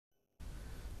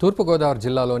తూర్పు గోదావరి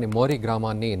జిల్లాలోని మోరి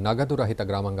గ్రామాన్ని నగదు రహిత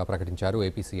గ్రామంగా ప్రకటించారు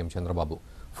AP CM Chandrababu.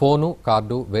 Phone,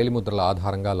 card, వేలిముద్రల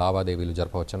ఆధారంగా లావాదేవీలు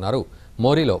జరపవచ్చన్నారు.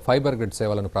 మోరిలో ఫైబర్ గ్రిడ్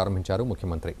సేవలను ప్రారంభించారు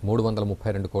ముఖ్యమంత్రి.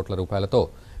 332 కోట్ల రూపాయలతో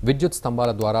విద్యుత్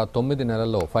స్తంభాల ద్వారా 9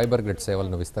 నెలల్లో ఫైబర్ గ్రిడ్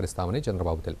సేవలను విస్తరిస్తామని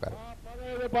చంద్రబాబు తెలిపారు.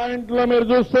 పాయింట్లో మీరు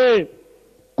చూస్తే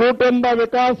కుటుంబ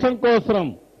వికాసం కోసం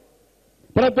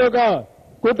ప్రతి ఒక్క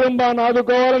కుటుంబాన్ని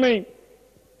ఆదుకోవాలని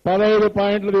 15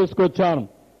 పాయింట్లు తీసుకొచ్చాను.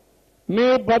 మీ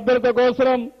భద్రత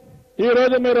కోసం ఈ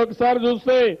రోజు మీరు ఒకసారి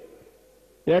చూస్తే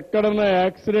ఎక్కడన్నా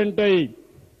యాక్సిడెంట్ అయి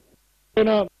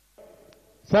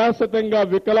శాశ్వతంగా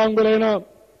వికలాంగులైన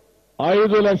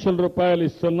 5 లక్షల రూపాయలు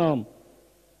ఇస్తున్నాం.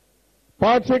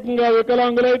 పాక్షికంగా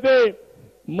వికలాంగులైతే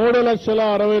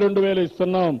 3,62,000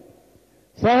 ఇస్తున్నాం.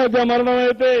 సహజ మరణం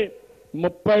అయితే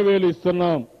 30,000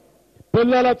 ఇస్తున్నాం.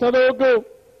 పిల్లల చదువుకు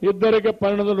ఇద్దరికి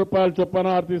 12 రూపాయల చొప్పున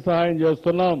ఆర్థిక సహాయం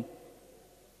చేస్తున్నాం.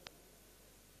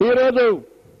 ఈరోజు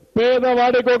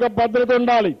పేదవాడికి ఒక భద్రత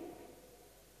ఉండాలి.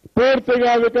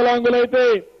 పూర్తిగా వికలాంగులైతే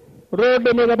రోడ్డు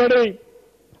మీద పడి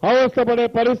అవస్థపడే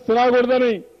పరిస్థితి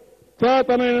రాకూడదని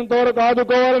చేతనైనంత వరకు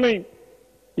ఆదుకోవాలని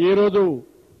ఈరోజు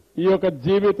ఈ యొక్క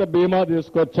జీవిత బీమా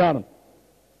తీసుకొచ్చాను.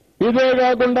 ఇదే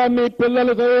కాకుండా మీ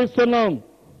పిల్లలు చదివిస్తున్నాం,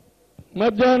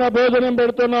 మధ్యాహ్న భోజనం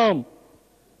పెడుతున్నాం,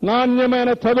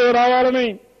 నాణ్యమైన చదువు రావాలని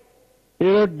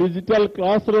ఈరోజు డిజిటల్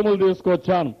క్లాస్ రూములు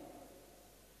తీసుకొచ్చాను.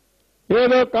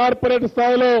 ఏదో కార్పొరేట్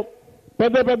స్థాయిలో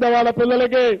పెద్ద వాళ్ళ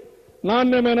పిల్లలకి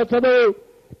నాణ్యమైన చదువు,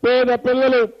 పేద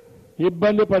పిల్లలు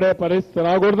ఇబ్బంది పడే పరిస్థితి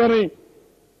రాకూడదని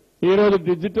ఈరోజు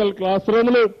డిజిటల్ క్లాస్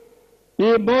రూములు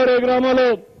ఈ మోరి గ్రామంలో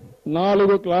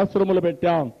 4 క్లాస్ రూములు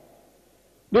పెట్టాం.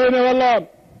 దీనివల్ల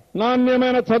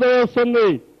నాణ్యమైన చదువు వస్తుంది,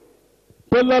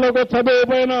 పిల్లలకు చదువు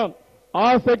పైన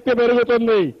ఆసక్తి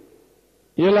పెరుగుతుంది.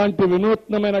 ఇలాంటి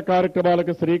వినూత్నమైన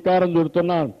కార్యక్రమాలకు శ్రీకారం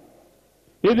చుడుతున్నాను.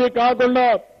 ఇది కాకుండా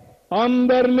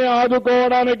అందరినీ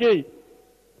ఆదుకోవడానికి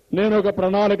నేను ఒక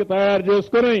ప్రణాళిక తయారు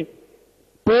చేసుకుని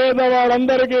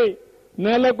పేదవాళ్ళందరికీ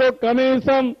నెలకు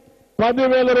కనీసం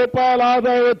 10,000 రూపాయల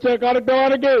ఆదాయం వచ్చే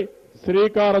కార్యక్రమానికి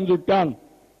శ్రీకారం చుట్టాను.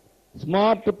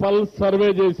 స్మార్ట్ పల్స్ సర్వే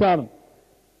చేశాను,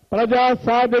 ప్రజా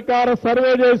సాధికార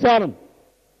సర్వే చేశాను.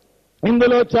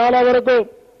 ఇందులో చాలా వరకు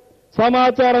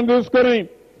సమాచారం తీసుకుని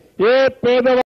ఏ పేదవాళ్ళు